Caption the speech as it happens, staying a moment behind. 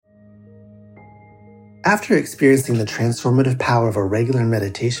After experiencing the transformative power of a regular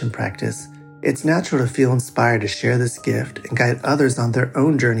meditation practice, it's natural to feel inspired to share this gift and guide others on their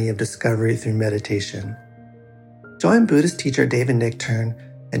own journey of discovery through meditation. Join Buddhist teacher David Nichtern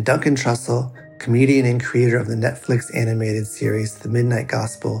and Duncan Trussell, comedian and creator of the Netflix animated series The Midnight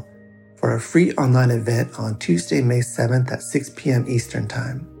Gospel, for a free online event on Tuesday, May 7th at 6 p.m. Eastern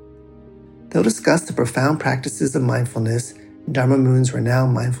Time. They'll discuss the profound practices of mindfulness in Dharma Moon's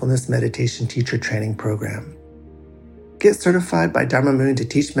renowned mindfulness meditation teacher training program. Get certified by Dharma Moon to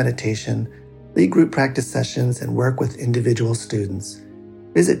teach meditation, lead group practice sessions, and work with individual students.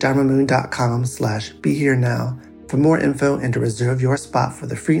 Visit dharmamoon.com/BeHereNow for more info and to reserve your spot for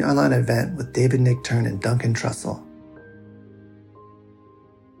the free online event with David Nichtern and Duncan Trussell.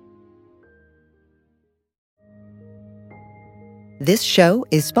 This show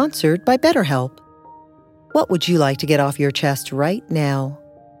is sponsored by BetterHelp. What would you like to get off your chest right now?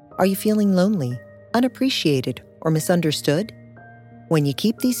 Are you feeling lonely, unappreciated, or misunderstood? When you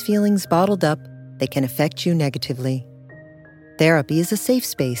keep these feelings bottled up, they can affect you negatively. Therapy is a safe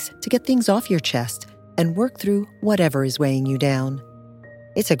space to get things off your chest and work through whatever is weighing you down.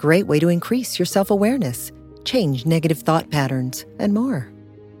 It's a great way to increase your self-awareness, change negative thought patterns, and more.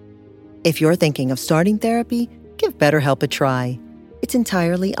 If you're thinking of starting therapy, give BetterHelp a try. It's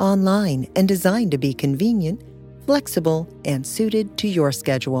entirely online and designed to be convenient, flexible, and suited to your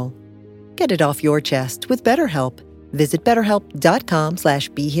schedule. Get it off your chest with BetterHelp. Visit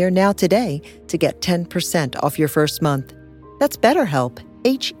BetterHelp.com/BeHereNow today to get 10% off your first month. That's BetterHelp,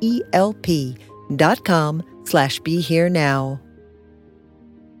 HELP.com/BeHereNow.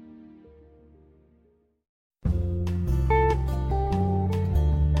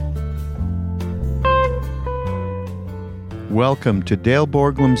 Welcome to Dale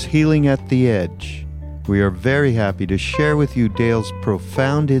Borglum's Healing at the Edge. We are very happy to share with you Dale's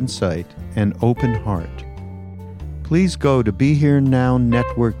profound insight and open heart. Please go to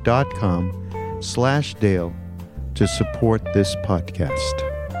BeHereNowNetwork.com/Dale to support this podcast.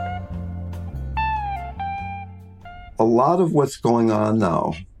 A lot of what's going on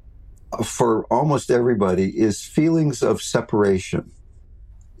now for almost everybody is feelings of separation.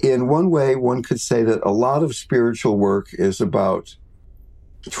 In one way, one could say that a lot of spiritual work is about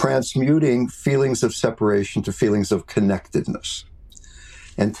transmuting feelings of separation to feelings of connectedness.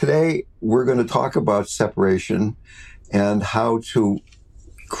 And today, we're going to talk about separation and how to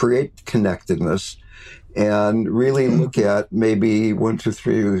create connectedness and really look at maybe 1, 2,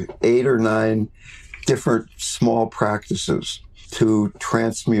 3, 8 or 9 different small practices to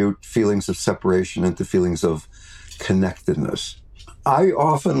transmute feelings of separation into feelings of connectedness. I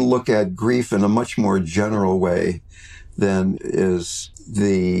often look at grief in a much more general way than is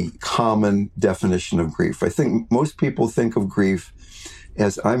the common definition of grief. I think most people think of grief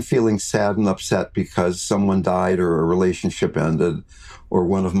as I'm feeling sad and upset because someone died or a relationship ended or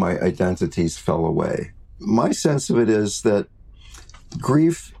one of my identities fell away. My sense of it is that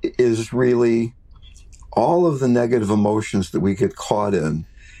grief is really all of the negative emotions that we get caught in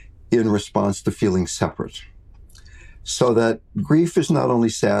response to feeling separate. So that grief is not only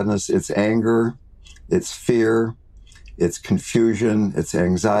sadness, it's anger, it's fear, it's confusion, it's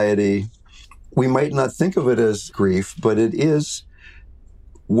anxiety. We might not think of it as grief, but it is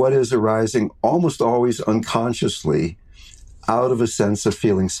what is arising almost always unconsciously out of a sense of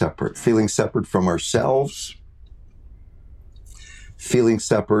feeling separate from ourselves, feeling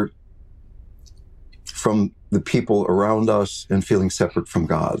separate from the people around us, and feeling separate from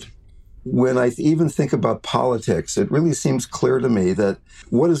God. When I even think about politics, it really seems clear to me that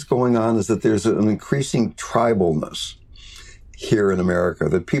what is going on is that there's an increasing tribalness here in America,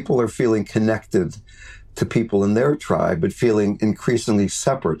 that people are feeling connected to people in their tribe, but feeling increasingly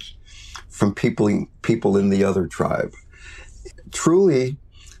separate from people in the other tribe. Truly,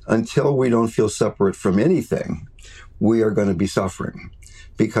 until we don't feel separate from anything, we are going to be suffering,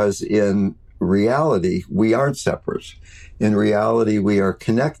 because in reality, we aren't separate. In reality, we are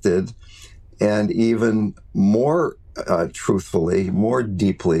connected, and even more truthfully, more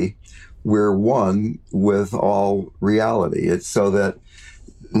deeply, we're one with all reality. It's so that,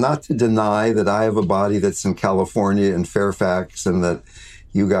 not to deny that I have a body that's in California and Fairfax, and that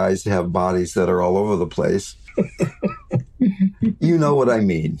you guys have bodies that are all over the place. You know what I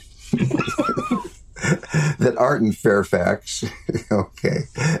mean. That aren't in Fairfax, okay,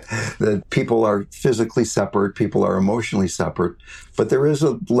 that people are physically separate, people are emotionally separate, but there is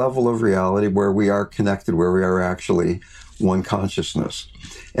a level of reality where we are connected, where we are actually one consciousness.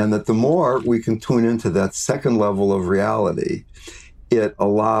 And that the more we can tune into that second level of reality, it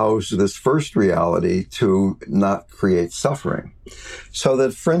allows this first reality to not create suffering. So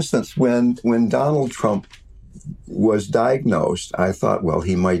that, for instance, when Donald Trump was diagnosed, I thought, well,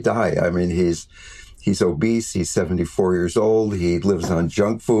 he might die. I mean, he's obese. He's 74 years old. He lives on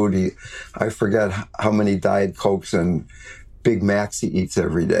junk food. I forget how many Diet Cokes and Big Macs he eats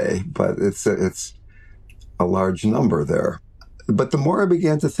every day, but it's a large number there. But the more I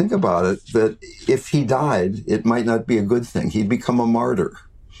began to think about it, that if he died, it might not be a good thing. He'd become a martyr.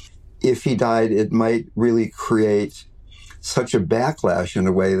 If he died, it might really create such a backlash in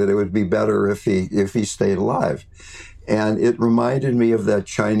a way that it would be better if he stayed alive. And it reminded me of that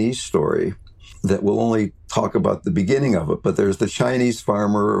Chinese story that we'll only talk about the beginning of it. But there's the Chinese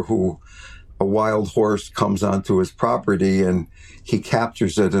farmer who a wild horse comes onto his property and he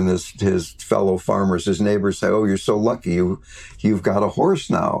captures it, and his fellow farmers, his neighbors say, "Oh, you're so lucky, you've got a horse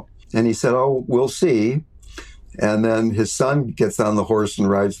now." And he said, "Oh, we'll see." And then his son gets on the horse and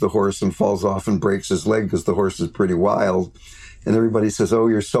rides the horse and falls off and breaks his leg because the horse is pretty wild. And everybody says, "Oh,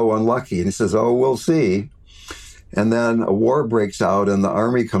 you're so unlucky." And he says, "Oh, we'll see." And then a war breaks out and the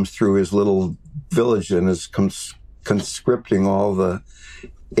army comes through his little village and is conscripting all the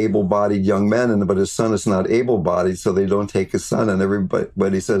able-bodied young men, but his son is not able-bodied, so they don't take his son. And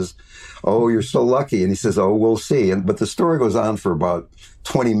everybody says, "Oh, you're so lucky." And he says, "Oh, we'll see." But the story goes on for about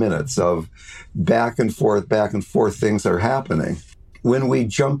 20 minutes of back and forth, things are happening. When we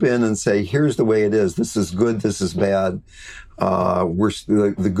jump in and say, here's the way it is, this is good, this is bad,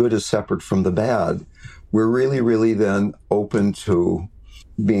 the good is separate from the bad, we're really, really then open to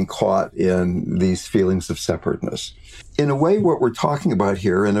being caught in these feelings of separateness. In a way, what we're talking about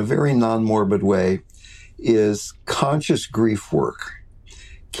here, in a very non-morbid way, is conscious grief work.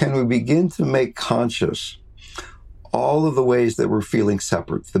 Can we begin to make conscious all of the ways that we're feeling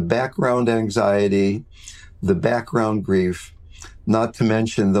separate? The background anxiety, the background grief, not to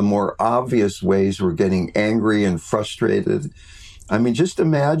mention the more obvious ways we're getting angry and frustrated. I mean, just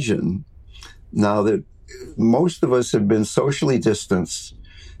imagine now that most of us have been socially distanced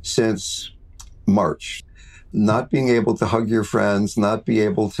since March. Not being able to hug your friends, not be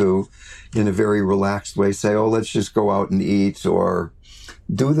able to, in a very relaxed way, say, "Oh, let's just go out and eat," or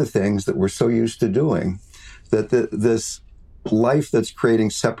do the things that we're so used to doing, that this life that's creating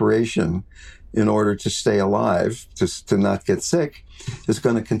separation in order to stay alive, to not get sick, is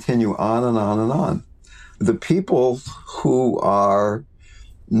going to continue on and on and on. The people who are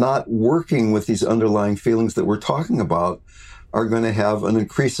not working with these underlying feelings that we're talking about are going to have an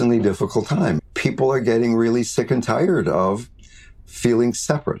increasingly difficult time. People are getting really sick and tired of feeling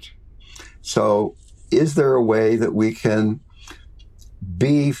separate. So is there a way that we can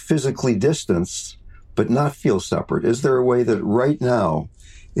be physically distanced but not feel separate? Is there a way that right now,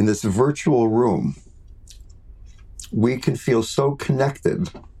 in this virtual room, we can feel so connected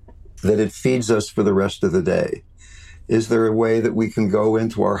that it feeds us for the rest of the day? Is there a way that we can go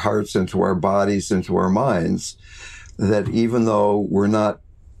into our hearts, into our bodies, into our minds, that even though we're not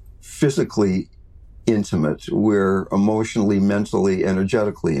physically intimate, we're emotionally, mentally,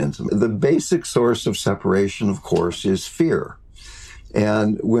 energetically intimate? The basic source of separation, of course, is fear.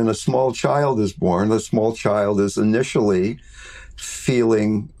 And when a small child is born, the small child is initially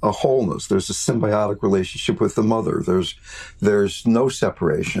feeling a wholeness. There's a symbiotic relationship with the mother. There's no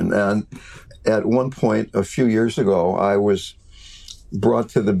separation. And at one point, a few years ago, I was brought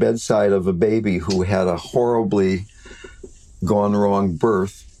to the bedside of a baby who had a horribly gone wrong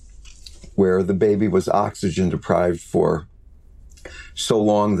birth, where the baby was oxygen deprived for so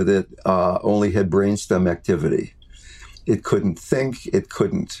long that it only had brainstem activity. It couldn't think, it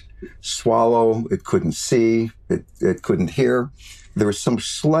couldn't swallow, it couldn't see, it couldn't hear. There was some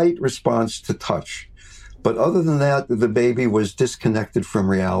slight response to touch. But other than that, the baby was disconnected from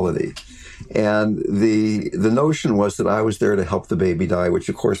reality. And the notion was that I was there to help the baby die, which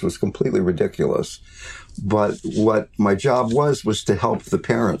of course was completely ridiculous. But what my job was to help the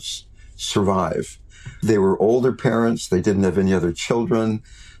parents survive. They were older parents. They didn't have any other children.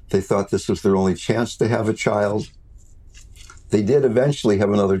 They thought this was their only chance to have a child. They did eventually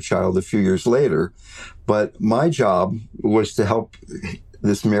have another child a few years later, but my job was to help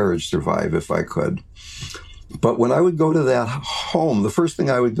this marriage survive if I could. But when I would go to that home, the first thing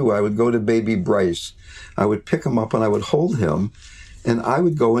I would do, I would go to baby Bryce. I would pick him up and I would hold him, and I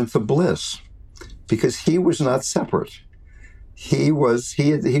would go into bliss because he was not separate. He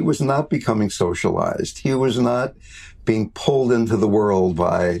was not becoming socialized. He was not being pulled into the world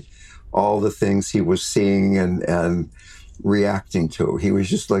by all the things he was seeing and reacting to. He was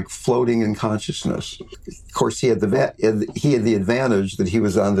just like floating in consciousness. Of course, he had the advantage that he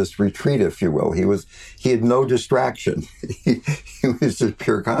was on this retreat, if you will. He had no distraction. He was just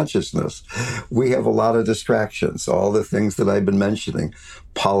pure consciousness. We have a lot of distractions, all the things that I've been mentioning,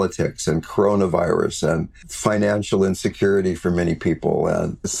 politics and coronavirus and financial insecurity for many people.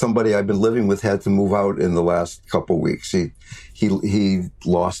 And somebody I've been living with had to move out in the last couple of weeks. He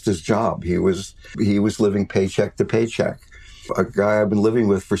lost his job. He was living paycheck to paycheck. A guy I've been living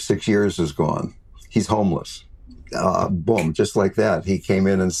with for 6 years is gone. He's homeless. Boom, just like that. He came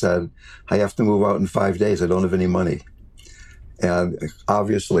in and said, I have to move out in 5 days. I don't have any money. And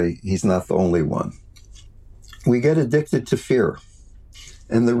obviously, he's not the only one. We get addicted to fear.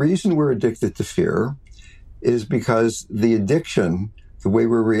 And the reason we're addicted to fear is because the addiction, the way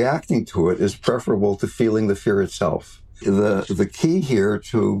we're reacting to it, is preferable to feeling the fear itself. The key here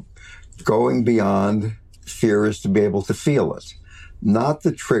to going beyond fear is to be able to feel it. Not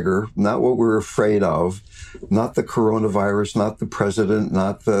the trigger, not what we're afraid of, not the coronavirus, not the president,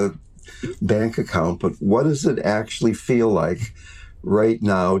 not the bank account, but what does it actually feel like right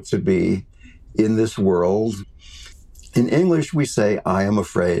now to be in this world? In English, we say, I am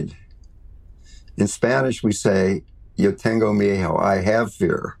afraid. In Spanish, we say, yo tengo miedo, I have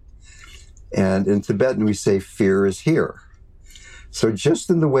fear. And in Tibetan, we say, fear is here. So just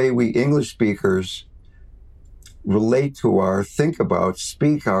in the way we English speakers relate to think about,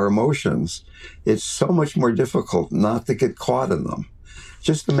 speak our emotions, it's so much more difficult not to get caught in them.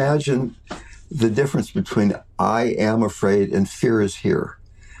 Just imagine the difference between I am afraid and fear is here.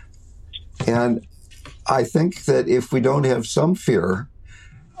 And I think that if we don't have some fear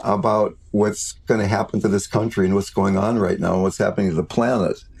about what's going to happen to this country and what's going on right now and what's happening to the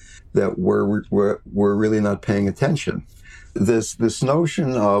planet, that we're really not paying attention. This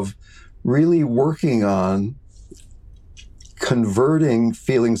notion of really working on converting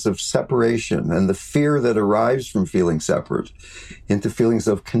feelings of separation and the fear that arrives from feeling separate into feelings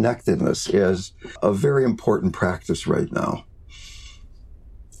of connectedness is a very important practice right now.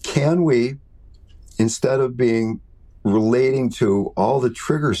 Can we, instead of relating to all the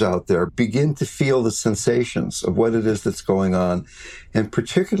triggers out there, begin to feel the sensations of what it is that's going on, and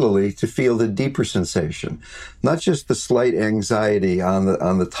particularly to feel the deeper sensation, not just the slight anxiety on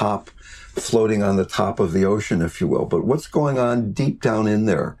the top, floating on the top of the ocean, if you will, but what's going on deep down in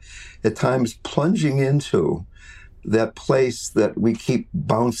there, at times plunging into that place that we keep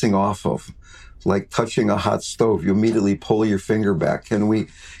bouncing off of, like touching a hot stove. You immediately pull your finger back. Can we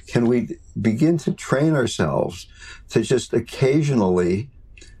begin to train ourselves to just occasionally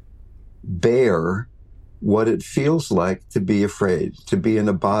bear what it feels like to be afraid, to be in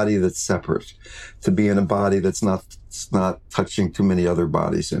a body that's separate, to be in a body that's not touching too many other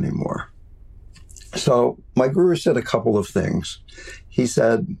bodies anymore? So my guru said a couple of things. He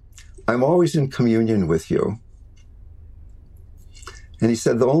said, I'm always in communion with you. And he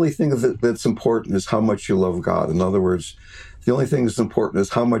said, the only thing that's important is how much you love God. In other words, the only thing that's important is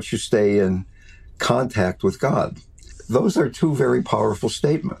how much you stay in contact with God. Those are two very powerful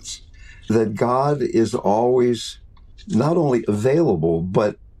statements, that God is always not only available,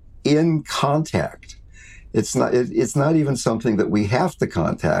 but in contact. It's not even something that we have to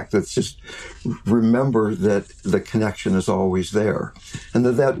contact. It's just remember that the connection is always there. And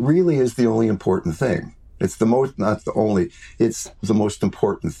that really is the only important thing. It's the most, not the only, it's the most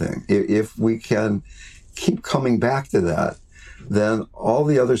important thing. If we can keep coming back to that, then all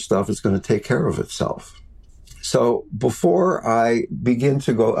the other stuff is going to take care of itself. So before I begin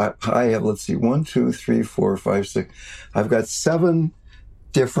to go, I have, let's see, 1, 2, 3, 4, 5, 6. I've got 7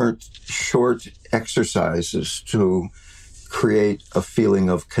 different short exercises to create a feeling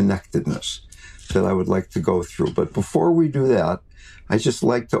of connectedness that I would like to go through. But before we do that, I just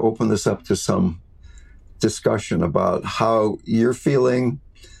like to open this up to some discussion about how you're feeling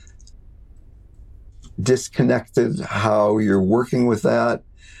disconnected, how you're working with that,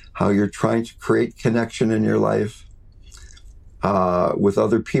 how you're trying to create connection in your life with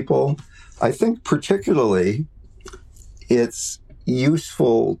other people. I think particularly it's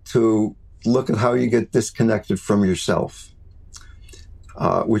useful to look at how you get disconnected from yourself,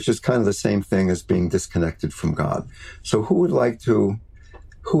 which is kind of the same thing as being disconnected from God. So who would like to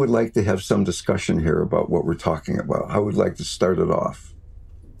have some discussion here about what we're talking about? How would like to start it off?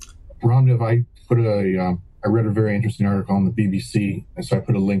 Ramdev, I read a very interesting article on the BBC, and so I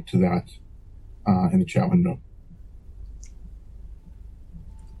put a link to that in the chat window.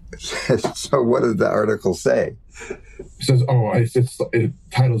 So what did the article say? It says, it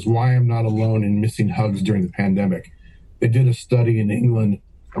titles "Why I'm Not Alone in Missing Hugs During the Pandemic." They did a study in England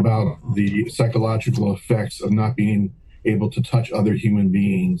about the psychological effects of not being able to touch other human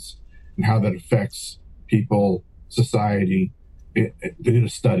beings and how that affects people, society. They did a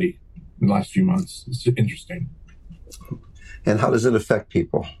study in the last few months. It's interesting. And how does it affect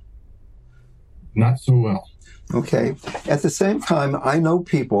people? Not so well. Okay. At the same time, I know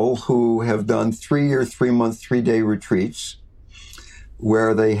people who have done 3 or 3 month, 3-day retreats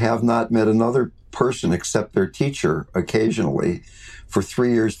where they have not met another person except their teacher occasionally for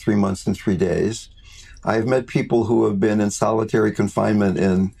 3 years, 3 months, and 3 days. I've met people who have been in solitary confinement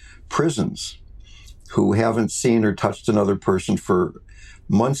in prisons who haven't seen or touched another person for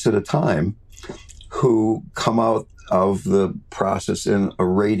months at a time, who come out of the process in a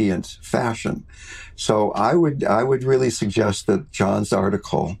radiant fashion. So I would really suggest that John's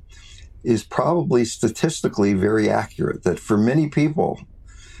article is probably statistically very accurate, that for many people,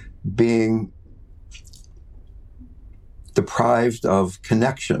 being deprived of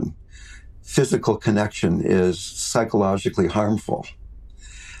connection, physical connection, is psychologically harmful.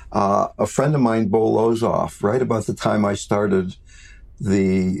 A friend of mine, Bo Lozoff, right about the time I started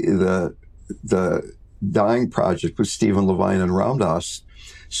the Dying Project with Stephen Levine and Ram Dass,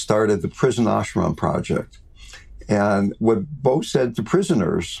 started the Prison Ashram Project. And what Bo said to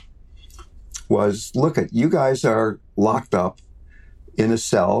prisoners was, look, you guys are locked up in a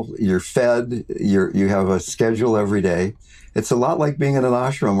cell, you're fed, you have a schedule every day. It's a lot like being in an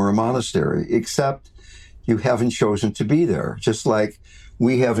ashram or a monastery, except you haven't chosen to be there, just like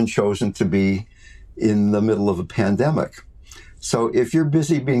we haven't chosen to be in the middle of a pandemic. So if you're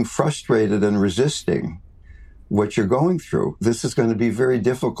busy being frustrated and resisting what you're going through, this is going to be very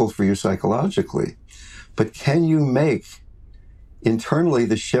difficult for you psychologically. But can you make internally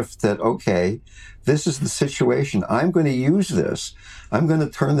the shift that, okay, this is the situation. I'm going to use this. I'm going to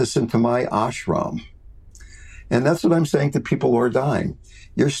turn this into my ashram. And that's what I'm saying to people who are dying.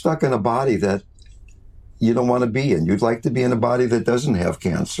 You're stuck in a body that you don't want to be in. You'd like to be in a body that doesn't have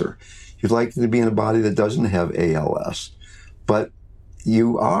cancer. You'd like to be in a body that doesn't have ALS. But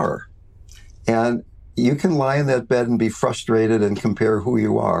you are. And you can lie in that bed and be frustrated and compare who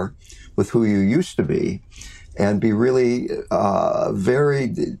you are with who you used to be and be really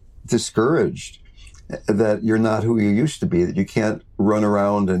very discouraged that you're not who you used to be, that you can't run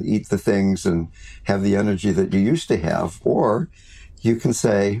around and eat the things and have the energy that you used to have. Or you can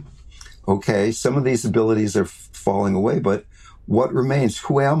say, okay, some of these abilities are falling away, but what remains?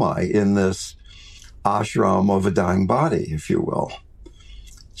 Who am I in this ashram of a dying body, if you will?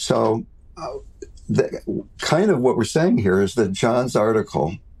 So kind of what we're saying here is that John's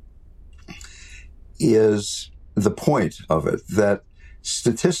article is the point of it, that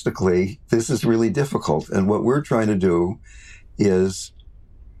statistically, this is really difficult. And what we're trying to do is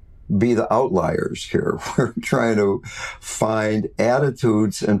be the outliers here. We're trying to find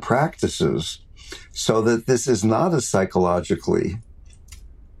attitudes and practices so that this is not a psychologically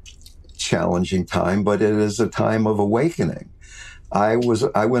challenging time, but it is a time of awakening. I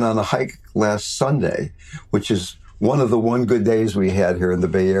went on a hike last Sunday, which is one of the one good days we had here in the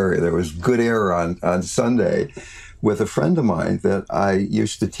Bay Area. There was good air on Sunday with a friend of mine that I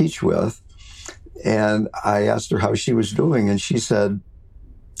used to teach with. And I asked her how she was doing. And she said,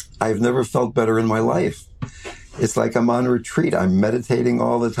 I've never felt better in my life. It's like I'm on retreat. I'm meditating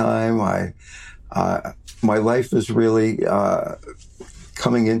all the time. My life is really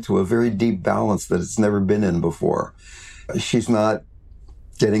coming into a very deep balance that it's never been in before. She's not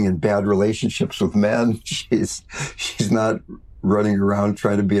getting in bad relationships with men. She's not running around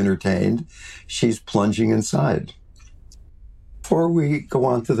trying to be entertained. She's plunging inside. Before we go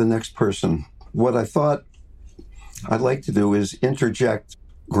on to the next person, what I thought I'd like to do is interject.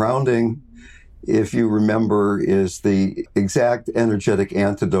 Grounding, if you remember, is the exact energetic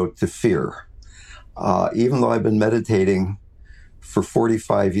antidote to fear. Even though I've been meditating for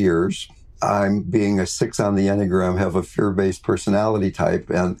 45 years, I'm being a 6 on the Enneagram, have a fear-based personality type.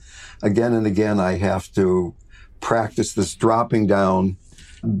 And again, I have to practice this dropping down,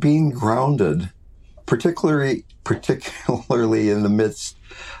 being grounded, particularly in the midst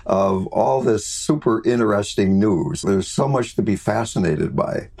of all this super interesting news. There's so much to be fascinated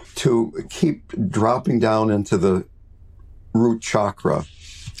by. To keep dropping down into the root chakra,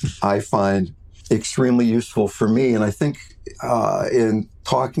 I find extremely useful for me. And I think in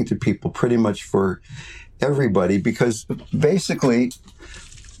talking to people pretty much for everybody, because basically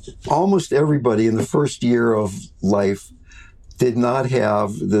almost everybody in the first year of life did not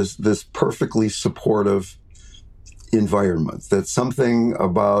have this perfectly supportive environment. That's something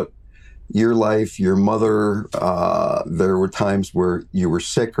about your life, your mother, there were times where you were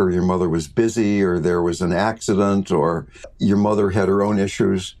sick or your mother was busy or there was an accident or your mother had her own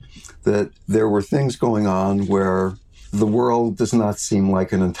issues, that there were things going on where the world does not seem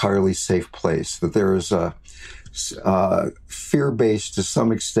like an entirely safe place, that there is a fear-based, to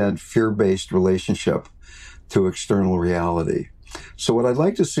some extent, fear-based relationship to external reality. So what I'd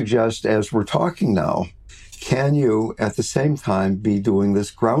like to suggest as we're talking now, can you at the same time be doing this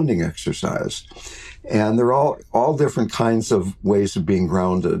grounding exercise? And there are all different kinds of ways of being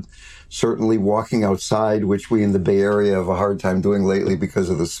grounded. Certainly walking outside, which we in the Bay Area have a hard time doing lately because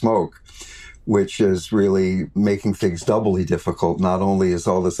of the smoke, which is really making things doubly difficult. Not only is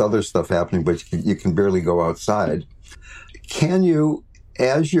all this other stuff happening, but you can barely go outside. Can you,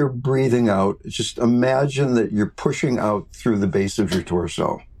 as you're breathing out, just imagine that you're pushing out through the base of your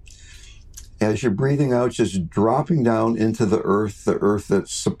torso. As you're breathing out, just dropping down into the earth that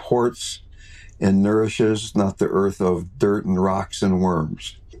supports and nourishes, not the earth of dirt and rocks and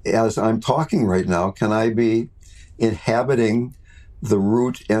worms. As I'm talking right now, can I be inhabiting the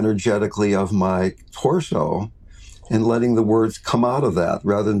root energetically of my torso and letting the words come out of that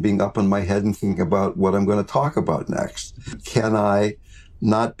rather than being up in my head and thinking about what I'm going to talk about next? Can I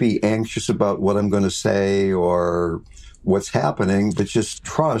not be anxious about what I'm going to say or what's happening, but just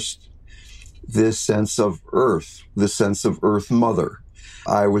trust this sense of earth, this sense of Earth Mother?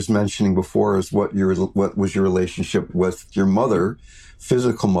 I was mentioning before is what was your relationship with your mother,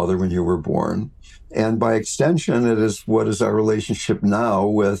 physical mother, when you were born. And by extension, it is what is our relationship now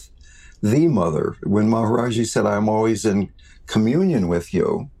with the mother. When Maharaji said, I'm always in communion with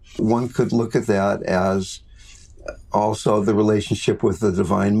you, one could look at that as also the relationship with the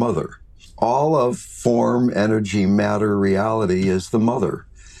Divine Mother. All of form, energy, matter, reality is the mother.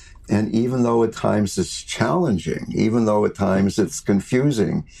 And even though at times it's challenging, even though at times it's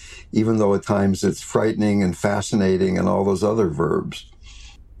confusing, even though at times it's frightening and fascinating and all those other verbs,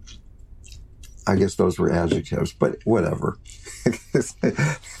 I guess those were adjectives, but whatever.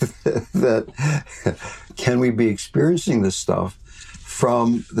 That can we be experiencing this stuff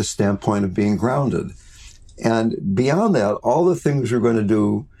from the standpoint of being grounded? And beyond that, all the things we're going to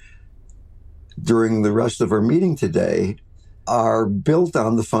do during the rest of our meeting today are built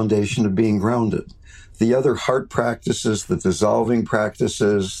on the foundation of being grounded. The other heart practices, the dissolving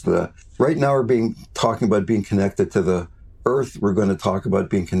practices, right now we're talking about being connected to the earth. We're going to talk about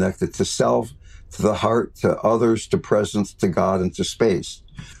being connected to self, to the heart, to others, to presence, to God, and to space.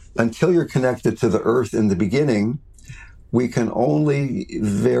 Until you're connected to the earth in the beginning, we can only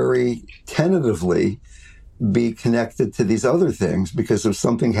very tentatively be connected to these other things, because if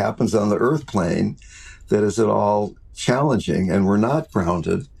something happens on the earth plane that is at all challenging and we're not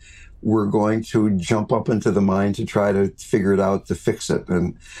grounded, we're going to jump up into the mind to try to figure it out, to fix it,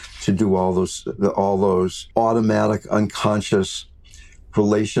 and to do all those automatic, unconscious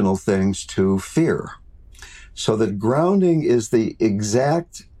relational things to fear. So that grounding is the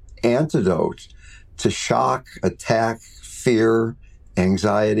exact antidote to shock, attack, fear,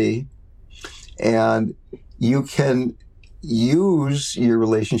 anxiety. And you can use your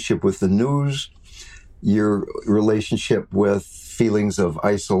relationship with the news, your relationship with feelings of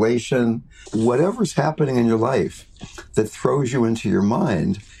isolation, whatever's happening in your life that throws you into your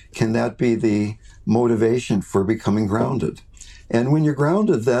mind, can that be the motivation for becoming grounded? And when you're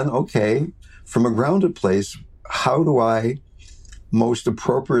grounded, then, okay, from a grounded place, how do I most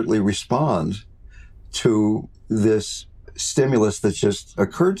appropriately respond to this stimulus that just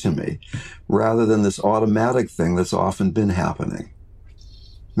occurred to me, rather than this automatic thing that's often been happening?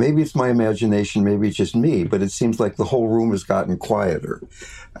 Maybe it's my imagination, maybe it's just me, but it seems like the whole room has gotten quieter.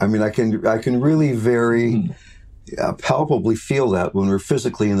 I mean, I can really very palpably feel that when we're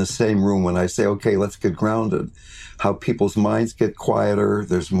physically in the same room, when I say, okay, let's get grounded, how people's minds get quieter,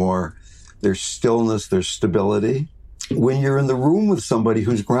 there's stillness, there's stability. When you're in the room with somebody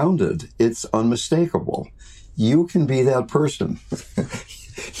who's grounded, it's unmistakable. You can be that person.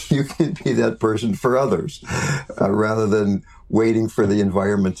 You can be that person for others, rather than waiting for the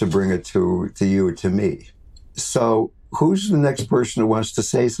environment to bring it to you, to me. So who's the next person who wants to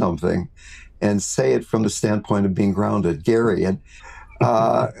say something and say it from the standpoint of being grounded? Gary. And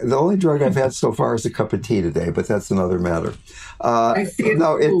the only drug I've had so far is a cup of tea today, but that's another matter. I see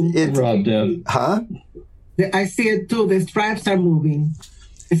it too. Rob, Deb. Huh? I see it too. The stripes are moving.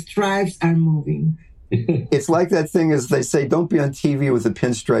 The stripes are moving. It's like that thing is they say, don't be on TV with a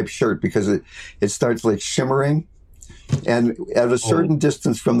pinstripe shirt, because it starts like shimmering. And at a certain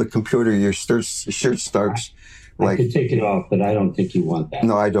distance from the computer, your shirt starts like... I could take it off, but I don't think you want that.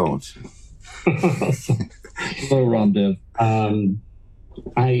 No, I don't. Hello, Ramdev.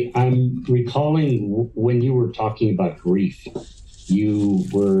 I'm recalling when you were talking about grief, you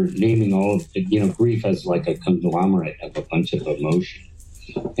were naming all of, grief as like a conglomerate of a bunch of emotion.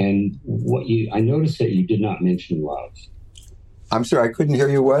 And I noticed that you did not mention love. I'm sorry, I couldn't hear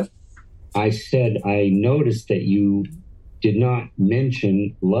you. What? I said I noticed that you did not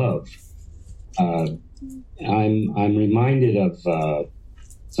mention love. I'm reminded of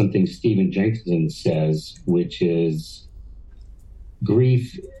something Stephen Jenkinson says, which is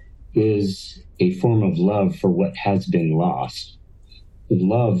grief is a form of love for what has been lost.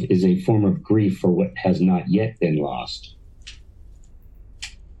 Love is a form of grief for what has not yet been lost.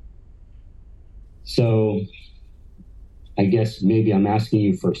 So I guess maybe I'm asking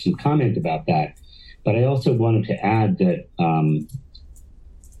you for some comment about that, but I also wanted to add that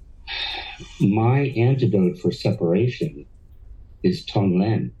my antidote for separation is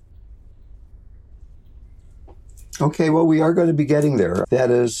Tonglen. Okay, well, we are going to be getting there.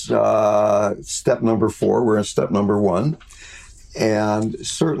 That is step number 4. We're in step number 1. And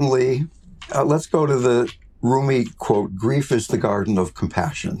certainly, let's go to the Rumi quote, "Grief is the garden of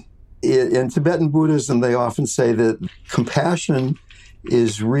compassion." In Tibetan Buddhism, they often say that compassion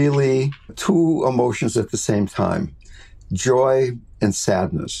is really 2 emotions at the same time, joy and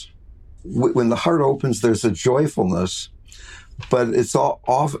sadness. When the heart opens, there's a joyfulness, but it's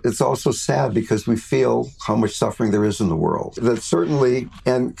also sad because we feel how much suffering there is in the world. That certainly,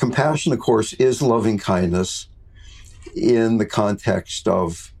 and compassion, of course, is loving kindness in the context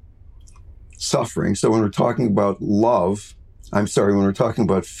of suffering. So when we're talking about when we're talking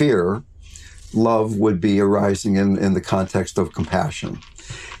about fear, love would be arising in the context of compassion.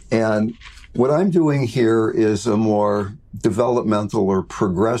 And what I'm doing here is a more developmental or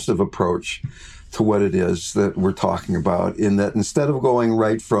progressive approach to what it is that we're talking about, in that instead of going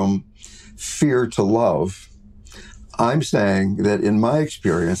right from fear to love, I'm saying that in my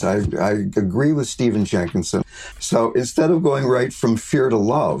experience, I agree with Stephen Jenkinson. So instead of going right from fear to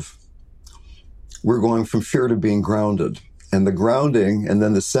love, we're going from fear to being grounded. And the grounding and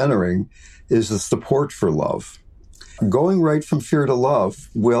then the centering is the support for love. Going right from fear to love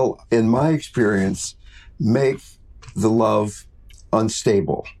will, in my experience, make the love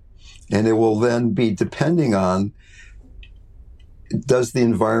unstable. And it will then be depending on, does the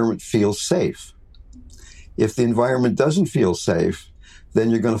environment feel safe? If the environment doesn't feel safe, then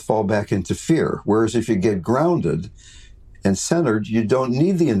you're going to fall back into fear. Whereas if you get grounded and centered, you don't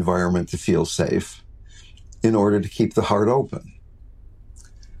need the environment to feel safe in order to keep the heart open.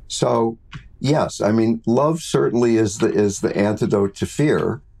 So, yes, I mean, love certainly is the antidote to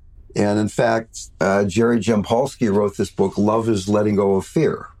fear. And in fact, Jerry Jampolsky wrote this book, Love is Letting Go of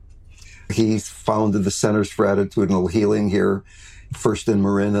Fear. He founded the Centers for Attitudinal Healing here, first in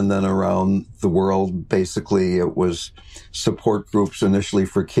Marin and then around the world. Basically, it was support groups initially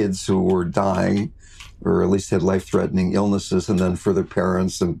for kids who were dying or at least had life-threatening illnesses, and then for their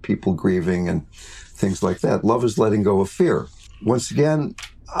parents and people grieving and things like that. Love is letting go of fear. Once again,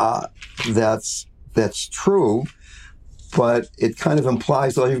 that's true, but it kind of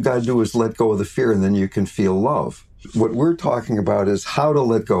implies all you've got to do is let go of the fear and then you can feel love. What we're talking about is how to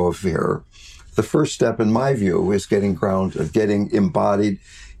let go of fear. The first step, in my view, is getting grounded, getting embodied,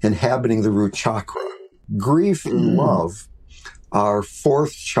 inhabiting the root chakra. Grief and love are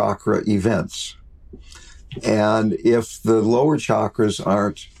 4th chakra events. And if the lower chakras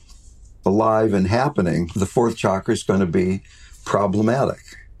aren't alive and happening, the 4th chakra is going to be problematic.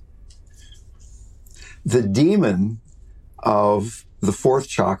 The demon of the 4th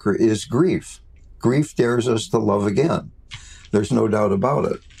chakra is grief. Grief dares us to love again. There's no doubt about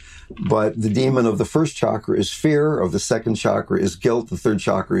it. But the demon of the 1st chakra is fear, of the 2nd chakra is guilt, the 3rd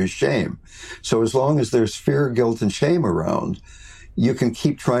chakra is shame. So as long as there's fear, guilt, and shame around, you can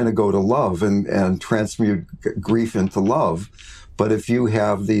keep trying to go to love and transmute grief into love. But if you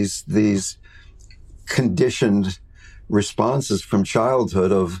have these conditioned responses from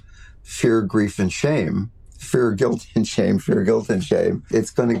childhood of fear, grief, and shame, fear, guilt, and shame, fear, guilt, and shame,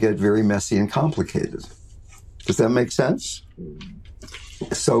 it's going to get very messy and complicated. Does that make sense?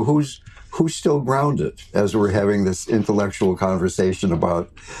 So who's still grounded as we're having this intellectual conversation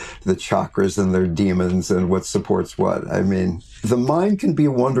about the chakras and their demons and what supports what? I mean, the mind can be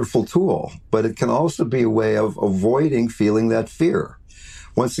a wonderful tool, but it can also be a way of avoiding feeling that fear.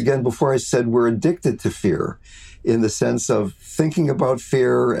 Once again, before I said we're addicted to fear in the sense of thinking about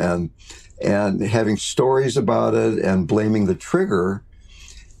fear and having stories about it and blaming the trigger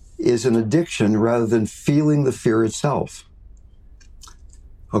is an addiction rather than feeling the fear itself.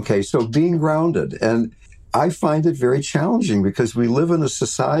 Okay, so being grounded. And I find it very challenging because we live in a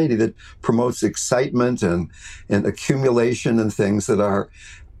society that promotes excitement and accumulation and things that are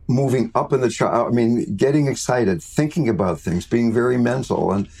moving up in the getting excited, thinking about things, being very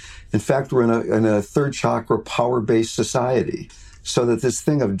mental. And in fact, we're in a 3rd chakra power-based society. So that this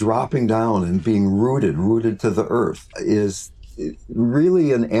thing of dropping down and being rooted to the earth, is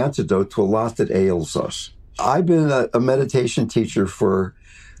really an antidote to a lot that ails us. I've been a meditation teacher for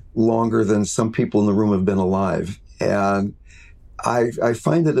longer than some people in the room have been alive. And I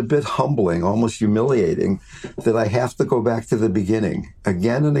find it a bit humbling, almost humiliating, that I have to go back to the beginning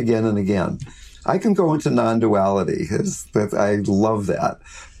again and again and again. I can go into non-duality. I love that.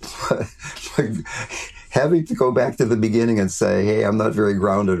 But having to go back to the beginning and say, hey, I'm not very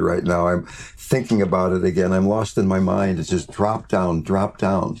grounded right now. I'm thinking about it again. I'm lost in my mind. It's just drop down.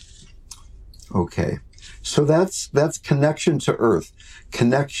 Okay. So that's connection to earth,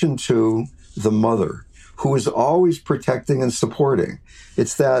 connection to the mother, who is always protecting and supporting.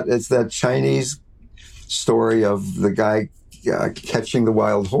 It's that Chinese story of the guy catching the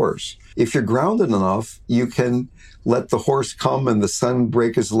wild horse. If you're grounded enough, you can let the horse come and the sun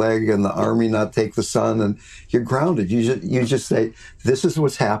break his leg and the army not take the sun, and you're grounded. You just say, this is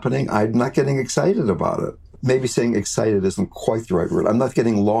what's happening. I'm not getting excited about it. Maybe saying excited isn't quite the right word. I'm not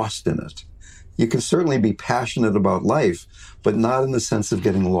getting lost in it. You can certainly be passionate about life, but not in the sense of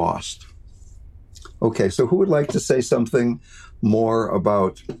getting lost. Okay, so who would like to say something more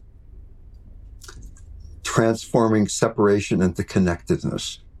about transforming separation into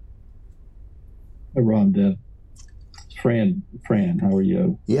connectedness? Hi, Ron, Deb. Fran, how are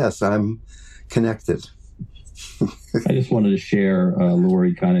you? Yes, I'm connected. I just wanted to share,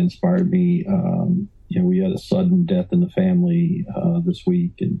 Lori kind of inspired me. We had a sudden death in the family this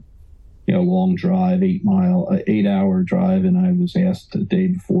week, and long drive, 8-hour drive, and I was asked the day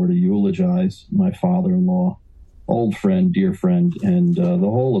before to eulogize my father-in-law, old friend, dear friend, and the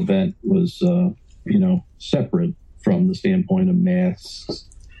whole event was, separate from the standpoint of masks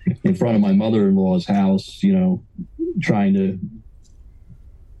in front of my mother-in-law's house, trying to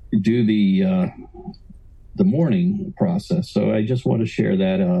do the mourning process. So I just want to share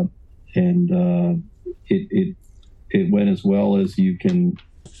that up, and it went as well as you can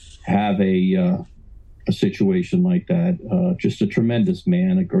have a situation like that. Just a tremendous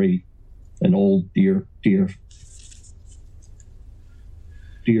man, an old dear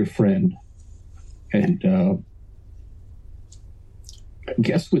friend. And I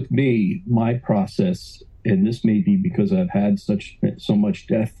guess with me, my process, and this may be because I've had so much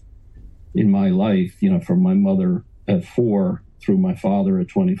death in my life, from my mother at 4 through my father at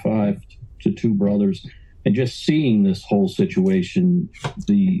 25 to 2 brothers, and just seeing this whole situation,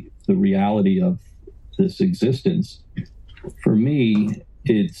 the reality of this existence, for me,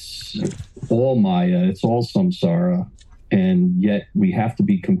 it's all Maya, it's all samsara, and yet we have to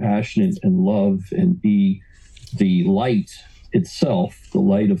be compassionate and love and be the light itself, the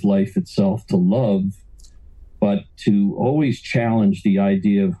light of life itself, to love, but to always challenge the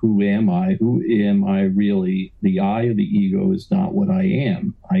idea of who am I really? The I of the ego is not what I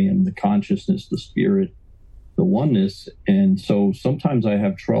am. I am the consciousness, the spirit, the oneness. And so sometimes I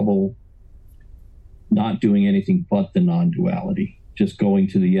have trouble not doing anything but the non-duality, just going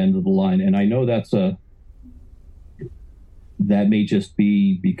to the end of the line. And I know that may just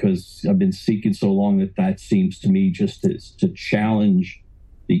be because I've been seeking so long that seems to me just to challenge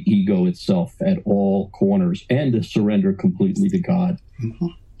the ego itself at all corners and to surrender completely to God. Mm-hmm.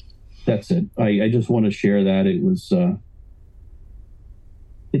 That's it. I just want to share that. It was,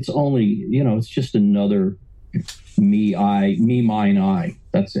 it's only, it's just another me, mine, I.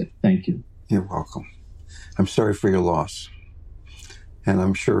 That's it. Thank you. You're welcome. I'm sorry for your loss. And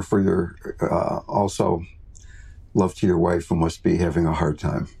I'm sure for your, also love to your wife, who must be having a hard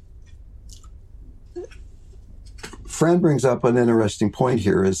time. Fran brings up an interesting point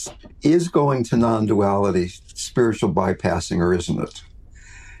here is going to non-duality spiritual bypassing, or isn't it?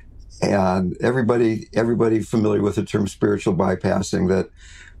 And everybody familiar with the term spiritual bypassing, that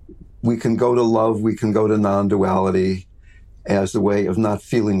we can go to love, we can go to non-duality as a way of not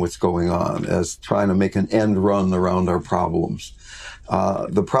feeling what's going on, as trying to make an end run around our problems.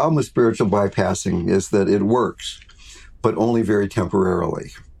 The problem with spiritual bypassing is that it works, but only very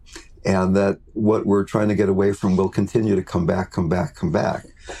temporarily. And that what we're trying to get away from will continue to come back. On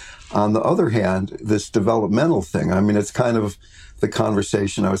the other hand, this developmental thing, it's kind of the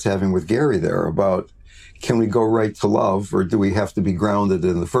conversation I was having with Gary there about, can we go right to love, or do we have to be grounded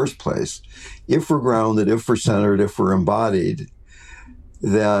in the first place? If we're grounded, if we're centered, if we're embodied,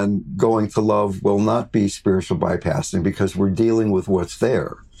 then going to love will not be spiritual bypassing, because we're dealing with what's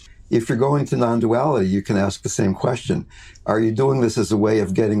there. If you're going to non-duality, you can ask the same question. Are you doing this as a way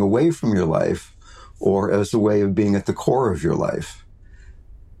of getting away from your life, or as a way of being at the core of your life?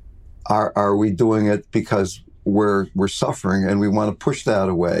 Are we doing it because we're suffering and we want to push that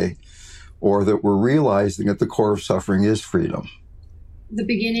away, or that we're realizing at the core of suffering is freedom? the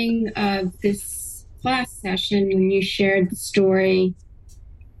beginning of this class session when you shared the story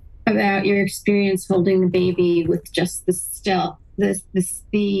about your experience holding the baby with just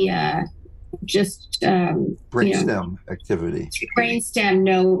brainstem activity. Brainstem,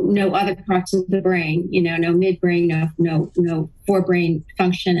 no other parts of the brain, no midbrain, no forebrain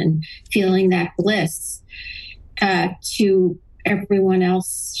function, and feeling that bliss to everyone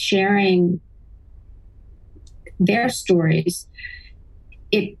else sharing their stories.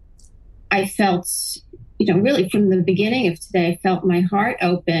 I felt, really from the beginning of today, I felt my heart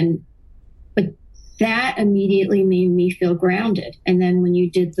open, but that immediately made me feel grounded. And then when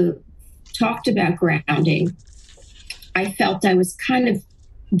you talked about grounding, I felt I was kind of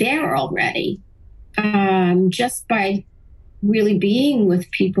there already, just by really being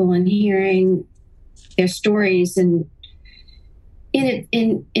with people and hearing their stories, and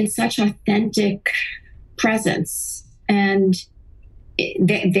in such authentic presence, and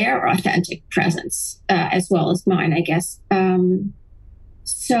their authentic presence, as well as mine, I guess.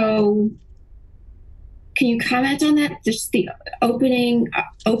 So can you comment on that? Just the opening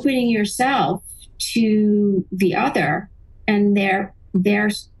yourself to the other and their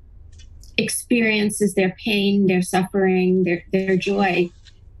experiences, their pain, their suffering, their joy.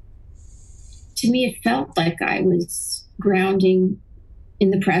 To me, it felt like I was grounding in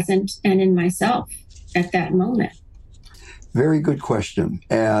the present and in myself at that moment. Very good question.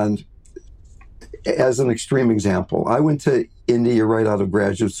 And as an extreme example, I went to India right out of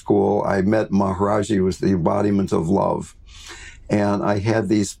graduate school. I met Maharaji, who was the embodiment of love. And I had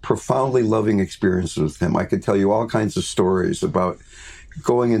these profoundly loving experiences with him. I could tell you all kinds of stories about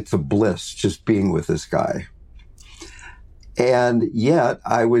going into bliss, just being with this guy. And yet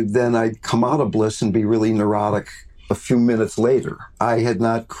I'd come out of bliss and be really neurotic a few minutes later. I had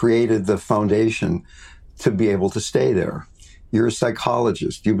not created the foundation to be able to stay there. You're a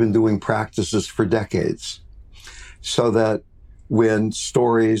psychologist. You've been doing practices for decades. So that when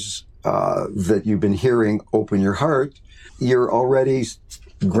stories that you've been hearing open your heart, you're already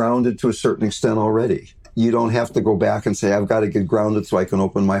grounded to a certain extent already. You don't have to go back and say, I've got to get grounded so I can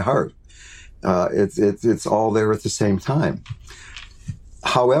open my heart. It's all there at the same time.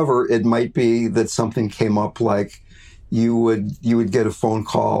 However, it might be that something came up, like you would get a phone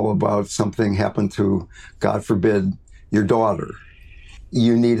call about something happened to, God forbid, your daughter.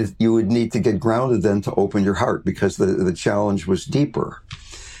 You would need to get grounded then to open your heart, because the challenge was deeper.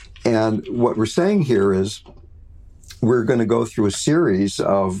 And what we're saying here is we're going to go through a series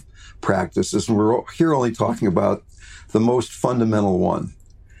of practices, and we're here only talking about the most fundamental one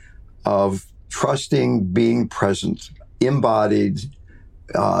of trusting, being present, embodied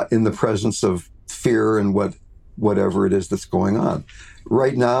in the presence of fear and whatever it is that's going on.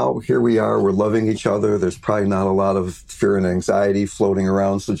 Right now, here we are, we're loving each other. There's probably not a lot of fear and anxiety floating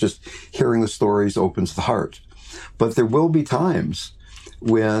around, so just hearing the stories opens the heart. But there will be times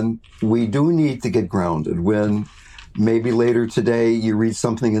when we do need to get grounded, when maybe later today you read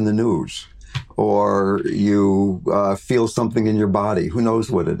something in the news, or you feel something in your body. Who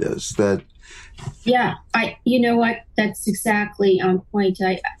knows what it is that... Yeah, you know what? That's exactly on point.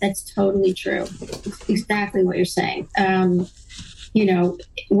 That's totally true. It's exactly what you're saying.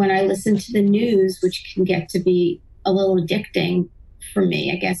 When I listen to the news, which can get to be a little addicting for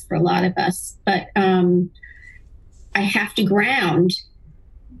me, I guess for a lot of us, but I have to ground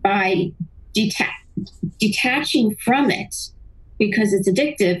by detaching from it, because it's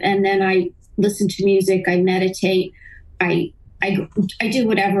addictive. And then I listen to music, I meditate, I do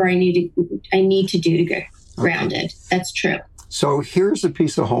whatever I need to do to get grounded. Okay. That's true. So here's a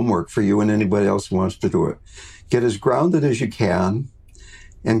piece of homework for you and anybody else who wants to do it. Get as grounded as you can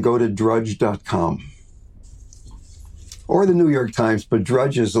and go to drudge.com. Or the New York Times, but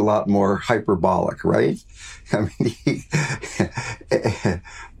Drudge is a lot more hyperbolic, right? I mean,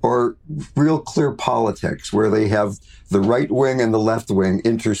 or Real Clear Politics, where they have the right wing and the left wing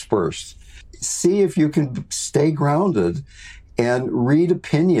interspersed. See if you can stay grounded and read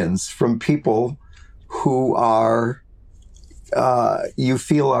opinions from people who are, you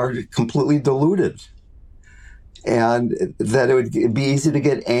feel are completely deluded. And that it would be easy to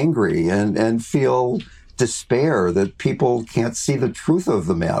get angry and feel despair that people can't see the truth of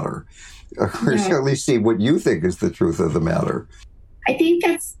the matter, or certainly see what you think is the truth of the matter. I think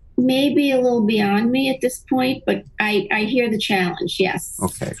that's maybe a little beyond me at this point, but I hear the challenge. Yes.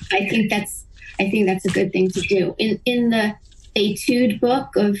 Okay. I think that's a good thing to do. In the Etude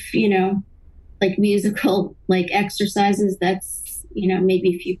book of, like musical, like exercises, that's,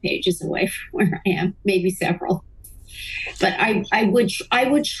 maybe a few pages away from where I am, maybe several. But I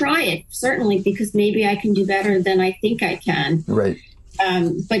would try it, certainly, because maybe I can do better than I think I can. Right.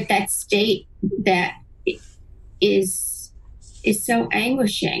 But that state that is so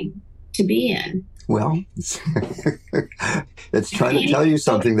anguishing to be in. Well, it's trying to tell you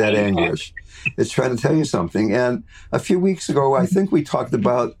something, that anguish. It's trying to tell you something. And a few weeks ago, I think we talked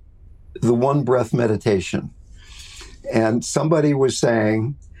about the one breath meditation. And somebody was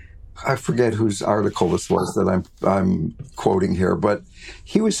saying, I forget whose article this was that I'm quoting here, but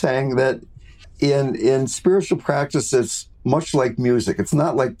he was saying that in spiritual practice, it's much like music. It's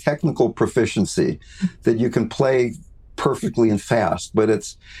not like technical proficiency that you can play perfectly and fast, but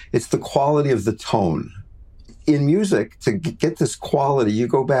it's the quality of the tone. In music, to get this quality, you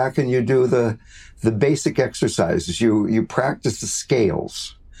go back and you do the basic exercises. You practice the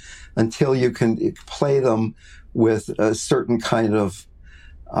scales until you can play them with a certain kind of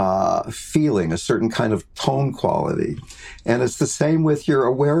feeling, a certain kind of tone quality. And it's the same with your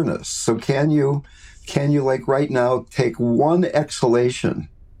awareness. So can you like right now take one exhalation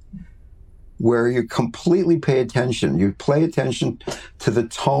where you completely pay attention. You pay attention to the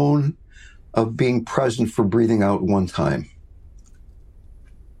tone of being present for breathing out one time.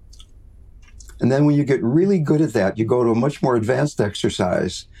 And then when you get really good at that, you go to a much more advanced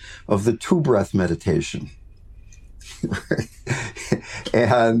exercise of the 2-breath meditation.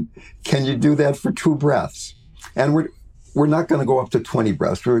 And can you do that for 2 breaths? And we're not going to go up to 20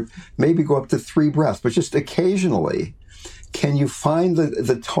 breaths. We're maybe go up to 3 breaths, but just occasionally, can you find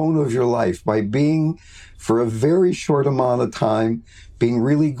the tone of your life by being, for a very short amount of time, being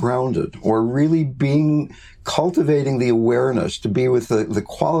really grounded, or really cultivating the awareness to be with the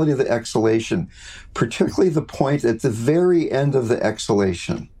quality of the exhalation, particularly the point at the very end of the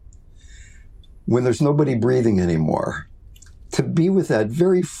exhalation, when there's nobody breathing anymore, to be with that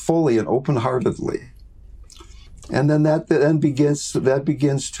very fully and open-heartedly. And then that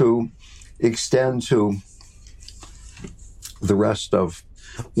begins to extend to the rest of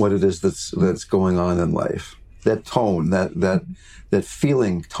what it is that's going on in life. That tone, that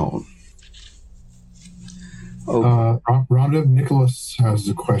feeling tone. Rhonda, Nicholas has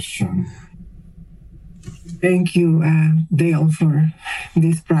a question. Thank you, Dale, for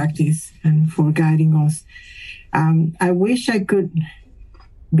this practice and for guiding us. I wish I could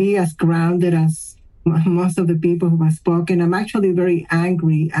be as grounded as most of the people who have spoken. I'm actually very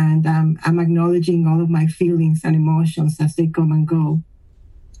angry, and I'm acknowledging all of my feelings and emotions as they come and go.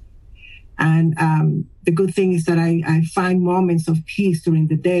 And the good thing is that I find moments of peace during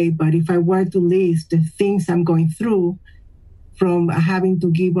the day. But if I were to list the things I'm going through, from having to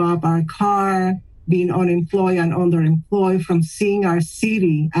give up our car, being unemployed and underemployed, from seeing our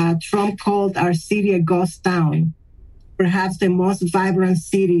city, Trump called our city a ghost town, perhaps the most vibrant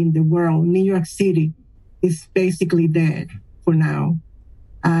city in the world, New York City, is basically dead for now,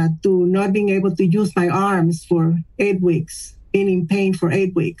 to not being able to use my arms for 8 weeks, being in pain for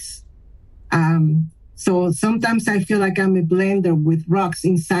 8 weeks. So sometimes I feel like I'm a blender with rocks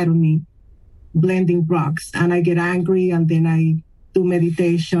inside of me, blending rocks, and I get angry, and then I do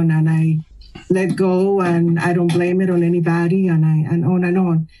meditation and I let go, and I don't blame it on anybody, and on and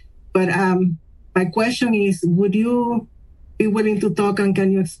on. But my question is, would you be willing to talk, and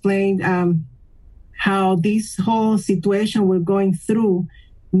can you explain how this whole situation we're going through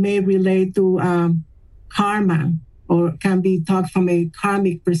may relate to karma, or can be taught from a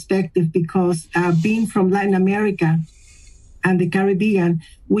karmic perspective? Because being from Latin America and the Caribbean,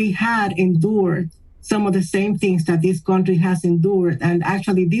 we had endured some of the same things that this country has endured. And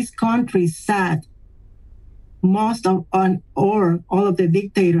actually, this country sat most of or all of the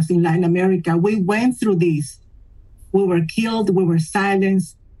dictators in Latin America. We went through this. We were killed. We were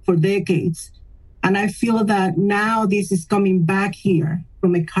silenced for decades. And I feel that now this is coming back here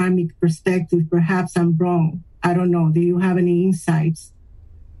from a karmic perspective. Perhaps I'm wrong. I don't know. Do you have any insights?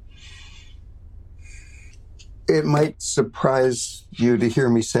 It might surprise you to hear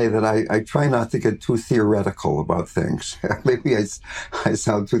me say that I try not to get too theoretical about things. Maybe I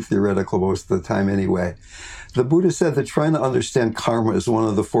sound too theoretical most of the time anyway. The Buddha said that trying to understand karma is one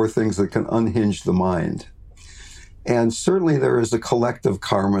of the 4 things that can unhinge the mind. And certainly there is a collective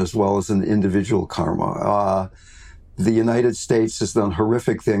karma as well as an individual karma. The United States has done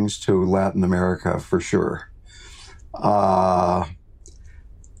horrific things to Latin America, for sure.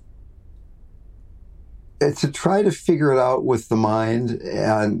 To try to figure it out with the mind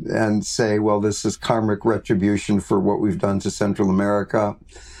and say, well, this is karmic retribution for what we've done to Central America,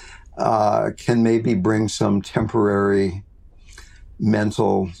 can maybe bring some temporary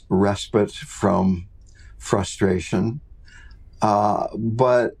mental respite from frustration.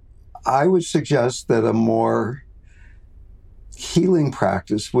 But I would suggest that a more healing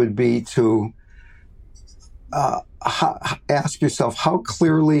practice would be to ask yourself, how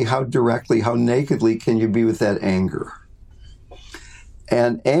clearly, how directly, how nakedly can you be with that anger?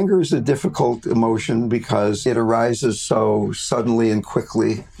 And anger is a difficult emotion because it arises so suddenly and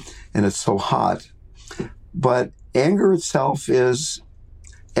quickly, and it's so hot. But anger itself is,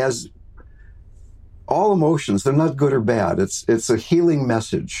 as all emotions, they're not good or bad. It's a healing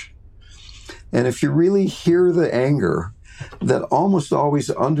message. And if you really hear the anger, that almost always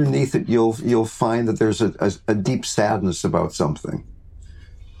underneath it, you'll find that there's a deep sadness about something.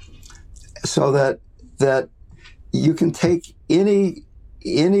 So that you can take any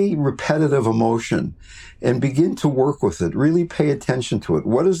repetitive emotion and begin to work with it. Really pay attention to it.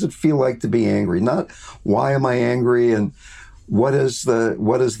 What does it feel like to be angry? Not why am I angry and what has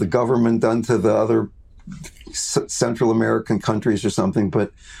the government done to the other Central American countries or something,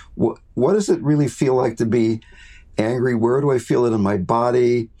 but what does it really feel like to be angry? Where do I feel it in my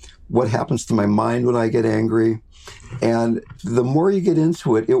body? What happens to my mind when I get angry? And the more you get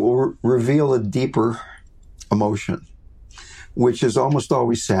into it, it will reveal a deeper emotion, which is almost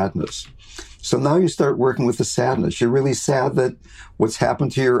always sadness. So now you start working with the sadness. You're really sad that what's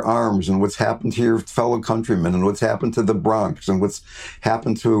happened to your arms and what's happened to your fellow countrymen and what's happened to the Bronx and what's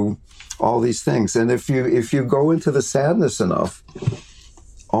happened to all these things. And if you go into the sadness enough,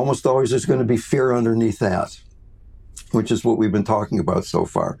 almost always there's going to be fear underneath that, which is what we've been talking about so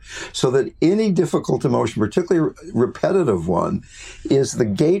far. So that any difficult emotion, particularly a repetitive one, is the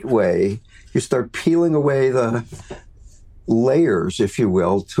gateway. You start peeling away the layers, if you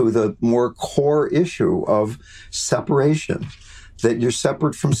will, to the more core issue of separation, that you're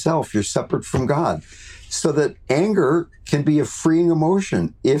separate from self, you're separate from God. So that anger can be a freeing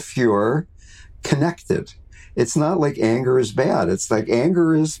emotion if you're connected. It's not like anger is bad. It's like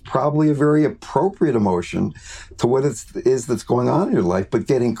anger is probably a very appropriate emotion to what it is that's going on in your life, but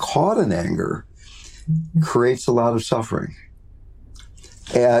getting caught in anger creates a lot of suffering.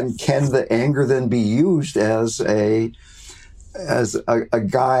 And can the anger then be used as a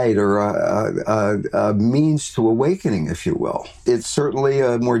guide or a means to awakening, if you will? It's certainly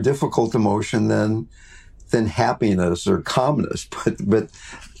a more difficult emotion than happiness or calmness, but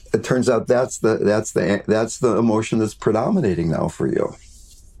it turns out that's the emotion that's predominating now for you.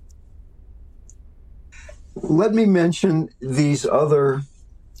 Let me mention these other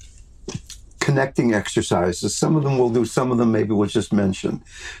connecting exercises. Some of them we'll do, some of them maybe we'll just mention.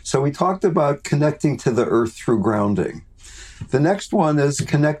 So we talked about connecting to the earth through grounding. The next one is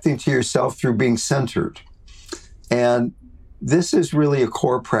connecting to yourself through being centered. And this is really a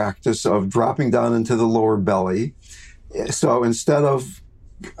core practice of dropping down into the lower belly. So instead of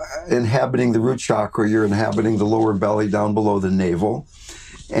inhabiting the root chakra, you're inhabiting the lower belly down below the navel.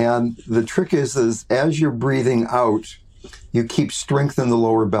 And the trick is as you're breathing out, you keep strength in the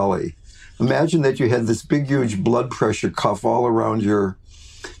lower belly. Imagine that you had this big, huge blood pressure cuff all around your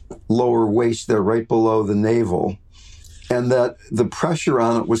lower waist there, right below the navel, and that the pressure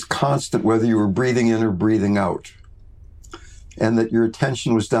on it was constant, whether you were breathing in or breathing out, and that your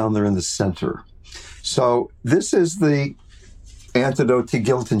attention was down there in the center. So this is the antidote to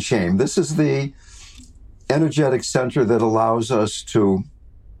guilt and shame. This is the energetic center that allows us to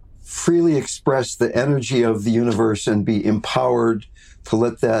freely express the energy of the universe and be empowered to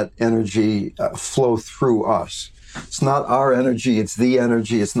let that energy flow through us. It's not our energy, it's the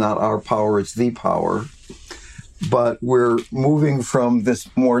energy. It's not our power, it's the power. But we're moving from this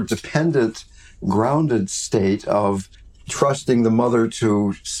more dependent, grounded state of trusting the mother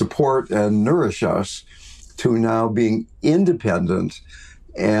to support and nourish us to now being independent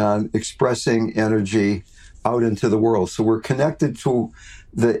and expressing energy out into the world. So we're connected to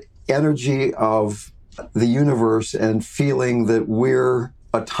the energy of the universe and feeling that we're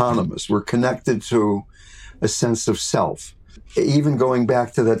autonomous. We're connected to a sense of self. Even going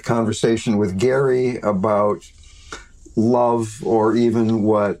back to that conversation with Gary about love, or even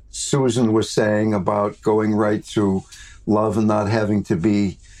what Susan was saying about going right to love and not having to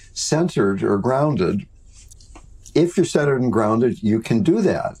be centered or grounded. If you're centered and grounded, you can do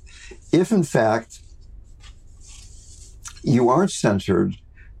that. If, in fact, you aren't centered,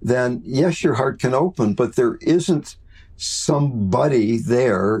 then yes, your heart can open, but there isn't somebody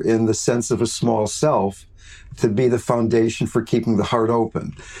there in the sense of a small self to be the foundation for keeping the heart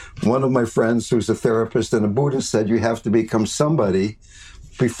open. One of my friends who's a therapist and a Buddhist said you have to become somebody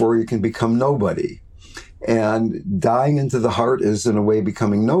before you can become nobody. And dying into the heart is, in a way,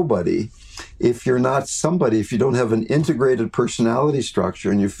 becoming nobody. If you're not somebody, if you don't have an integrated personality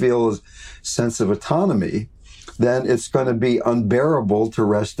structure and you feel a sense of autonomy, then it's going to be unbearable to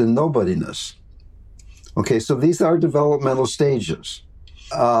rest in nobodiness. Okay, so these are developmental stages.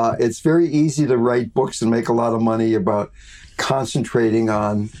 It's very easy to write books and make a lot of money about concentrating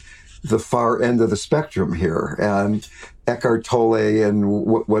on the far end of the spectrum here. And Eckhart Tolle and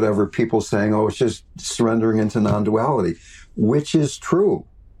whatever people saying, oh, it's just surrendering into non-duality, which is true.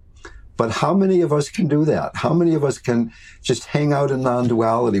 But how many of us can do that? How many of us can just hang out in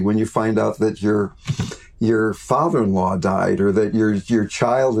non-duality when you find out that your father-in-law died, or that your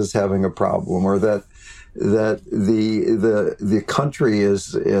child is having a problem, or that the country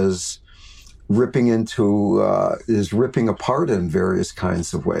is ripping apart in various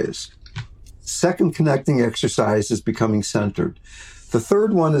kinds of ways? Second connecting exercise is becoming centered. The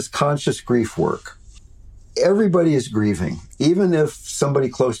third one is conscious grief work. Everybody is grieving, even if somebody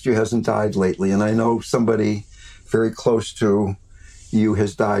close to you hasn't died lately. And I know somebody very close to you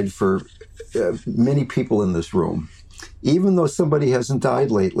has died for many people in this room. Even though somebody hasn't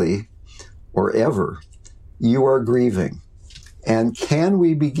died lately or ever, you are grieving. And can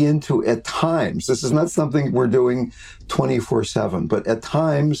we begin to, at times, this is not something we're doing 24/7, but at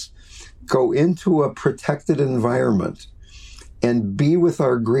times go into a protected environment and be with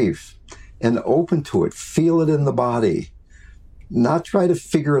our grief and open to it, feel it in the body, not try to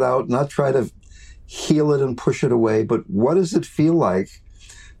figure it out, not try to heal it and push it away, but what does it feel like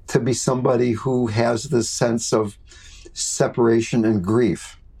to be somebody who has this sense of separation and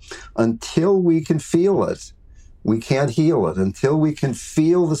grief? Until we can feel it, we can't heal it. Until we can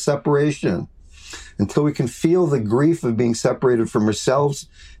feel the separation, until we can feel the grief of being separated from ourselves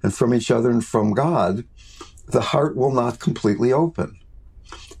and from each other and from God, the heart will not completely open.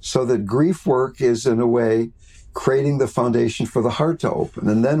 So that grief work is, in a way, creating the foundation for the heart to open.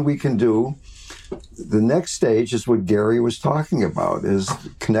 And then we can do, the next stage is what Gary was talking about, is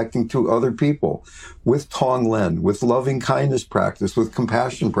connecting to other people with Tonglen, with loving kindness practice, with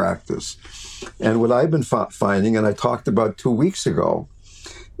compassion practice. And what I've been finding, and I talked about 2 weeks ago,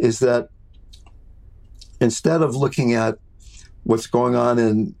 is that instead of looking at what's going on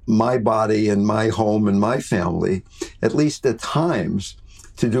in my body and my home and my family, at least at times,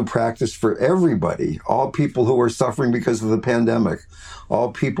 to do practice for everybody, all people who are suffering because of the pandemic,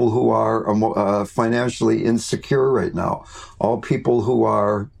 all people who are financially insecure right now, all people who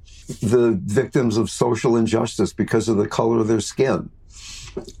are the victims of social injustice because of the color of their skin.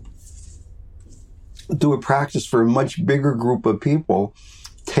 Do a practice for a much bigger group of people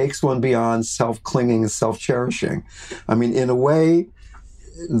takes one beyond self-clinging and self-cherishing. I mean, in a way,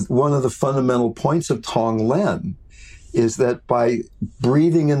 one of the fundamental points of Tonglen is that by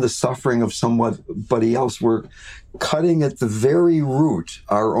breathing in the suffering of somebody else, we're cutting at the very root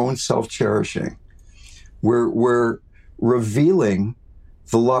our own self-cherishing. We're revealing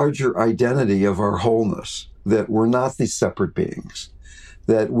the larger identity of our wholeness, that we're not these separate beings,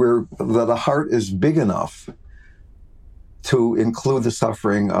 that a heart is big enough to include the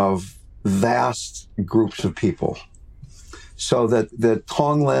suffering of vast groups of people. So that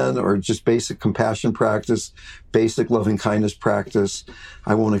Tonglen, or just basic compassion practice, basic loving kindness practice,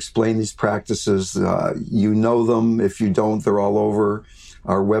 I won't explain these practices. You know them. If you don't, they're all over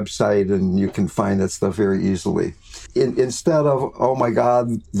our website, and you can find that stuff very easily. Instead of, oh my God,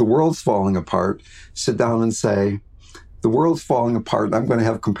 the world's falling apart, sit down and say, the world's falling apart, I'm going to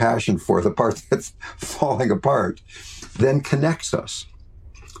have compassion for the part that's falling apart. Then connects us.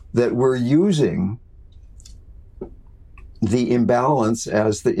 That we're using the imbalance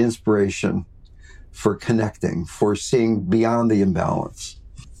as the inspiration for connecting, for seeing beyond the imbalance.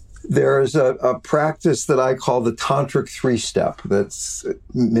 There's a practice that I call the Tantric 3-step that's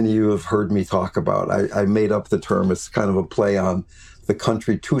many of you have heard me talk about. I made up the term. It's kind of a play on the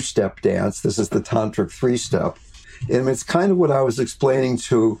country 2-step dance. This is the Tantric 3-step. And it's kind of what I was explaining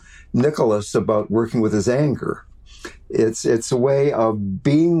to Nicholas about working with his anger. It's a way of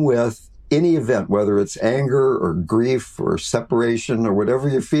being with any event, whether it's anger or grief or separation or whatever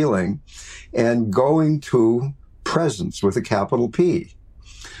you're feeling, and going to presence with a capital P.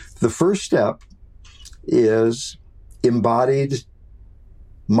 The first step is embodied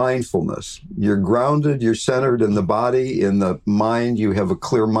mindfulness. You're grounded, you're centered in the body, in the mind, you have a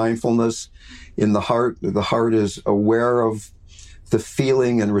clear mindfulness. In the heart is aware of the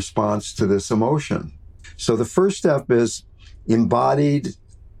feeling and response to this emotion. So the first step is embodied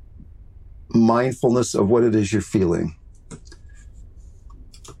mindfulness of what it is you're feeling.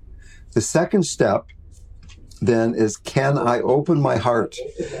 The second step then is, can I open my heart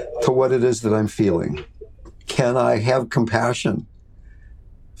to what it is that I'm feeling? Can I have compassion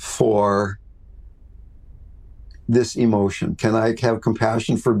for this emotion? Can I have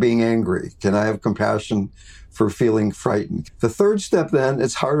compassion for being angry? Can I have compassion for feeling frightened? The third step then,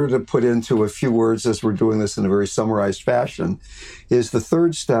 it's harder to put into a few words as we're doing this in a very summarized fashion, is the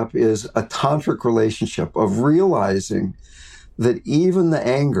third step is a tantric relationship of realizing that even the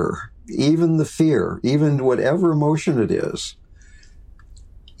anger, even the fear, even whatever emotion it is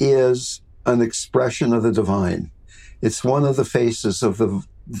an expression of the divine. It's one of the faces of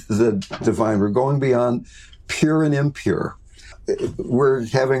the divine. We're going beyond pure and impure. We're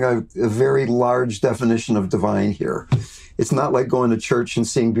having a very large definition of divine here. It's not like going to church and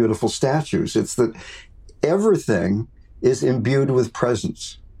seeing beautiful statues. It's that everything is imbued with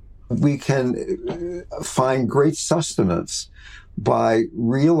presence. We can find great sustenance by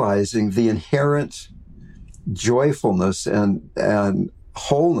realizing the inherent joyfulness and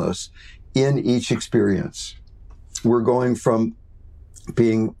wholeness in each experience. We're going from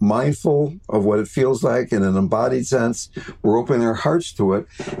being mindful of what it feels like in an embodied sense. We're opening our hearts to it.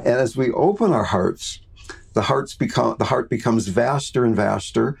 And as we open our hearts, the heart becomes vaster and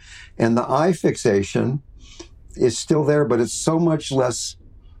vaster. And the I fixation is still there, but it's so much less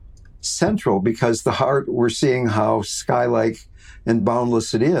central because the heart, we're seeing how sky-like and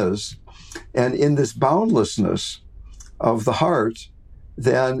boundless it is. And in this boundlessness of the heart,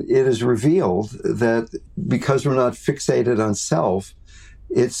 then it is revealed that because we're not fixated on self,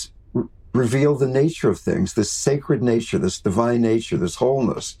 it's revealed the nature of things, this sacred nature, this divine nature, this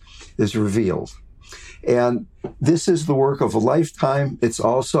wholeness is revealed. And this is the work of a lifetime. It's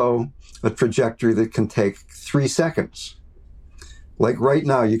also a trajectory that can take 3 seconds. Like right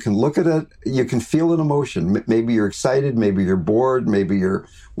now, you can look at it, you can feel an emotion. Maybe you're excited, maybe you're bored, maybe you're,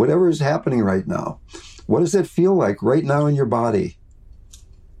 whatever is happening right now. What does it feel like right now in your body?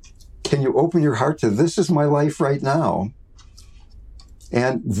 Can you open your heart to, this is my life right now?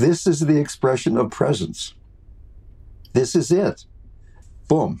 And this is the expression of presence. This is it.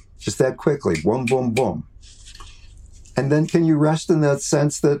 Boom. Just that quickly. Boom, boom, boom. And then can you rest in that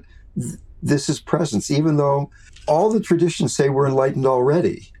sense that this is presence, even though all the traditions say we're enlightened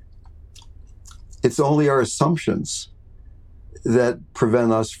already. It's only our assumptions that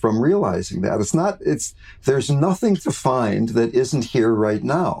prevent us from realizing that. There's nothing to find that isn't here right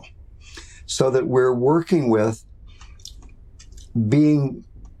now. So that we're working with being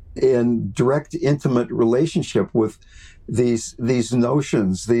in direct, intimate relationship with these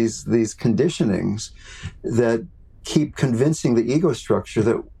notions, these conditionings that keep convincing the ego structure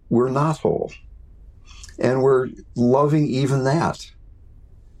that we're not whole. And we're loving even that.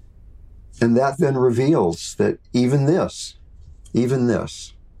 And that then reveals that even this.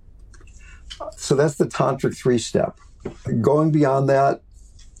 So that's the Tantric 3-step. Going beyond that,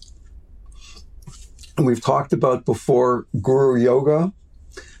 we've talked about before Guru Yoga,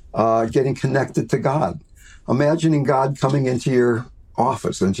 getting connected to God. Imagining God coming into your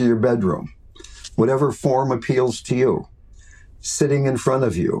office, into your bedroom, whatever form appeals to you, sitting in front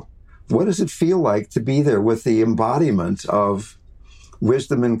of you. What does it feel like to be there with the embodiment of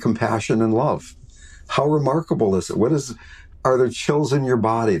wisdom and compassion and love? How remarkable is it? Are there chills in your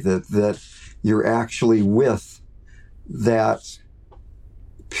body that you're actually with that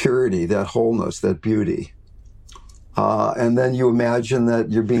purity, that wholeness, that beauty? And then you imagine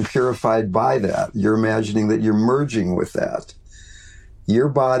that you're being purified by that. You're imagining that you're merging with that. Your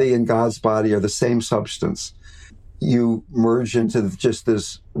body and God's body are the same substance. You merge into just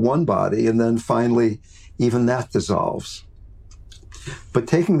this one body, and then finally, even that dissolves. But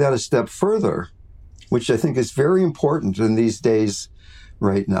taking that a step further, which I think is very important in these days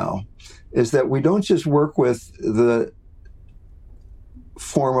right now, is that we don't just work with the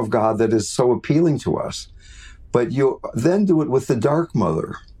form of God that is so appealing to us, but you then do it with the Dark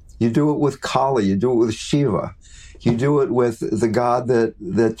Mother. You do it with Kali. You do it with Shiva. You do it with the God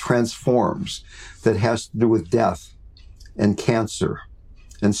that transforms, that has to do with death and cancer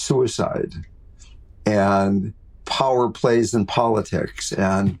and suicide and power plays in politics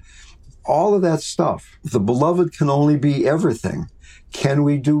and all of that stuff. The beloved can only be everything. Can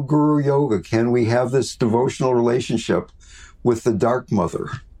we do Guru Yoga? Can we have this devotional relationship with the Dark Mother?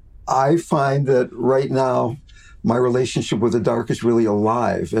 I find that right now, my relationship with the dark is really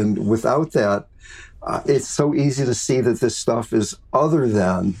alive. And without that, it's so easy to see that this stuff is other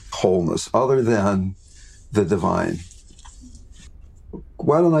than wholeness, other than the divine.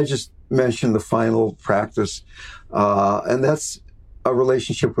 Why don't I just mention the final practice? And that's a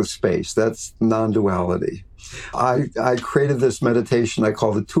relationship with space. That's non-duality. I created this meditation I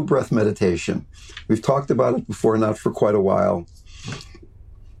call the 2-breath meditation. We've talked about it before, not for quite a while.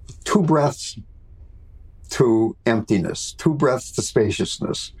 2 breaths to emptiness, 2 breaths to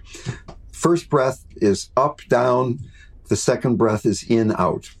spaciousness. First breath is up, down. The second breath is in,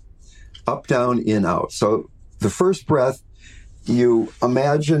 out. Up, down, in, out. So the first breath, you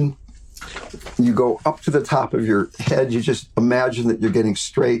imagine you go up to the top of your head. You just imagine that you're getting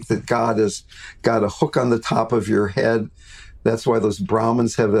straight, that God has got a hook on the top of your head. That's why those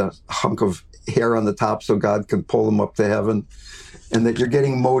Brahmins have a hunk of hair on the top so God can pull them up to heaven. And that you're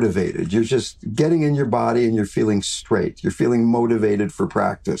getting motivated. You're just getting in your body and you're feeling straight. You're feeling motivated for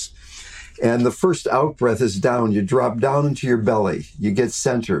practice. And the first out breath is down. You drop down into your belly. You get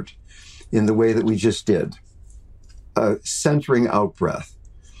centered in the way that we just did. A centering out breath.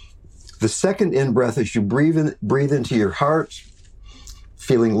 The second in breath is you breathe into your heart,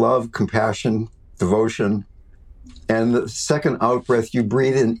 feeling love, compassion, devotion. And the second out breath, you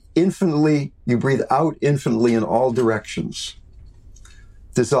breathe in infinitely, you breathe out infinitely in all directions,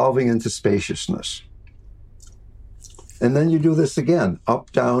 dissolving into spaciousness. And then you do this again,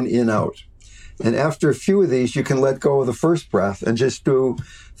 up, down, in, out. And after a few of these, you can let go of the first breath and just do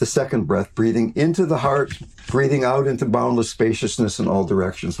the second breath, breathing into the heart, breathing out into boundless spaciousness in all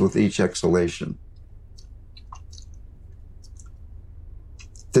directions with each exhalation.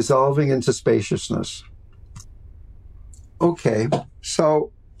 Dissolving into spaciousness. Okay,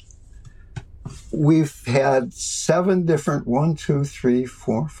 so we've had 7 different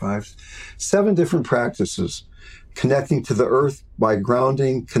practices. Connecting to the earth by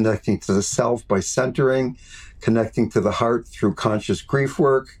grounding, connecting to the self by centering, connecting to the heart through conscious grief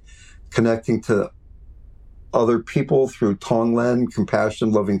work, connecting to other people through Tonglen,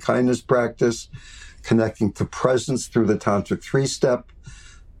 compassion, loving kindness practice, connecting to presence through the Tantric 3-step,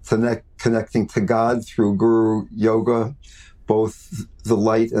 connecting to God through Guru Yoga, both the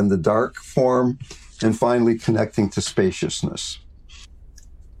light and the dark form, and finally connecting to spaciousness.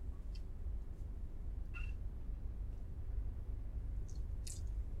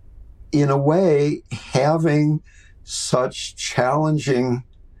 In a way, having such a challenging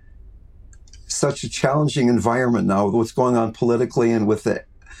environment now with what's going on politically and with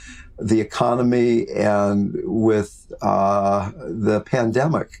the economy and with the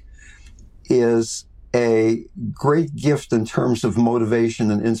pandemic is a great gift in terms of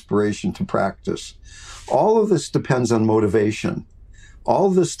motivation and inspiration to practice. All of this depends on motivation. All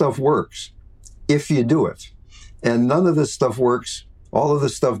of this stuff works if you do it. And none of this stuff works. All of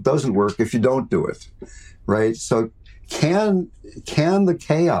this stuff doesn't work if you don't do it, right? So can the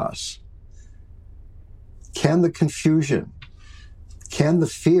chaos, can the confusion, can the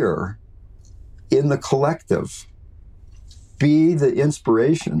fear in the collective be the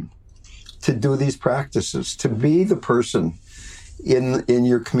inspiration to do these practices, to be the person in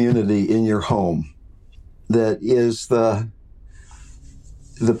your community, in your home, that is the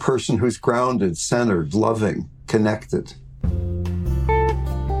person who's grounded, centered, loving, connected?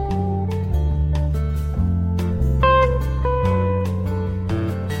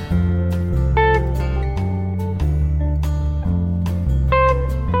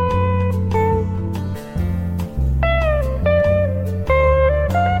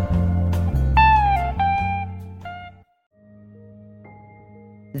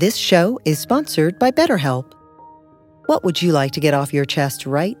 This show is sponsored by BetterHelp. What would you like to get off your chest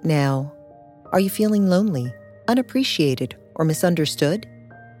right now? Are you feeling lonely, unappreciated, or misunderstood?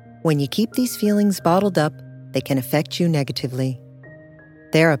 When you keep these feelings bottled up, they can affect you negatively.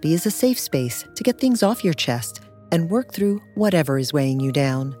 Therapy is a safe space to get things off your chest and work through whatever is weighing you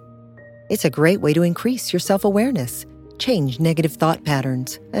down. It's a great way to increase your self-awareness, change negative thought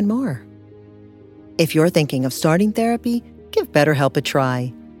patterns, and more. If you're thinking of starting therapy, give BetterHelp a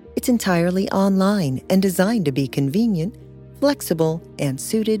try. It's entirely online and designed to be convenient, flexible, and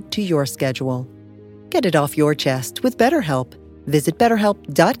suited to your schedule. Get it off your chest with BetterHelp. Visit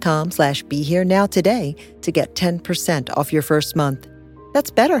BetterHelp.com/BeHereNow today to get 10% off your first month. That's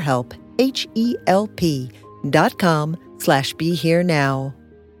BetterHelp, HELP.com/BeHereNow.